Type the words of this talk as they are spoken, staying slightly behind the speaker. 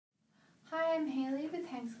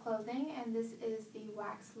Hank's Clothing, and this is the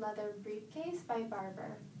Wax Leather Briefcase by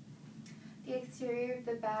Barbour. The exterior of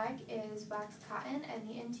the bag is wax cotton and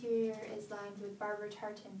the interior is lined with Barbour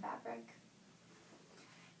tartan fabric.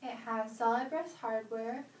 It has solid breast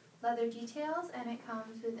hardware, leather details, and it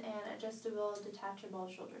comes with an adjustable detachable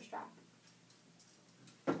shoulder strap.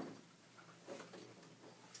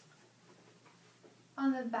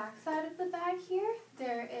 On the back side of the bag here,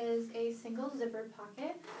 there is a single zipper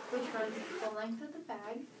pocket which runs the full length of the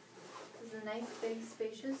bag. This is a nice big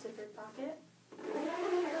spacious zipper pocket.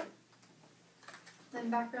 Then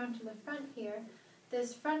back around to the front here,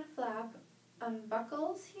 this front flap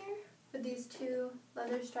unbuckles here with these two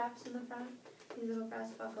leather straps in the front, these little brass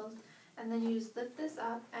buckles, and then you just lift this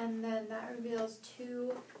up and then that reveals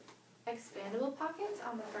two expandable pockets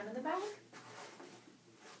on the front of the bag.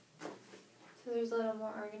 So there's a little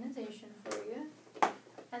more organization for you.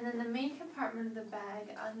 And then the main compartment of the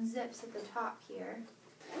bag unzips at the top here.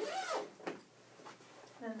 And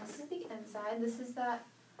then this is the inside. This is that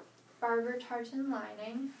Barbour tartan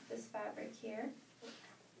lining, this fabric here.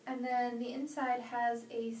 And then the inside has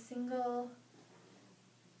a single,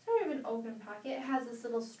 sort of an open pocket. It has this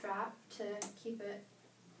little strap to keep it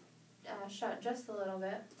shut just a little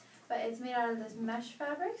bit. But it's made out of this mesh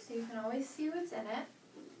fabric, so you can always see what's in it.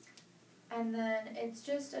 And then it's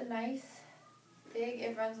just a nice big,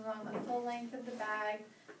 it runs along the full length of the bag,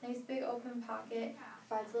 nice big open pocket,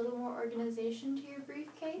 provides a little more organization to your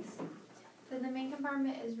briefcase. Then the main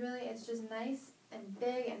compartment is really, it's just nice and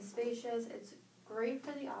big and spacious. It's great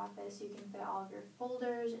for the office. You can fit all of your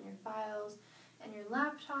folders and your files and your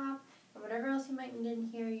laptop and whatever else you might need in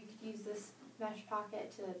here. You could use this mesh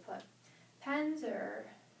pocket to put pens or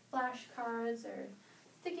flashcards or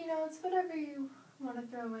sticky notes, whatever you want to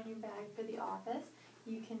throw in your bag for the office.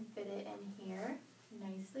 You can fit it in here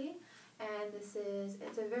nicely. And it's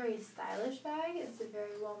a very stylish bag. It's a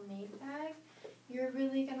very well-made bag. You're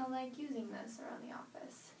really going to like using this around the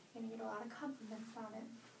office. You're going to get a lot of compliments on it.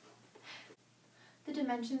 The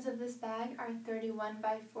dimensions of this bag are 31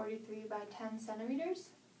 by 43 by 10 centimeters.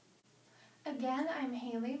 Again, I'm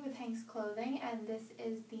Haley with Hank's Clothing, and this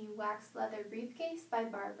is the Wax Leather Briefcase by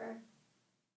Barbour.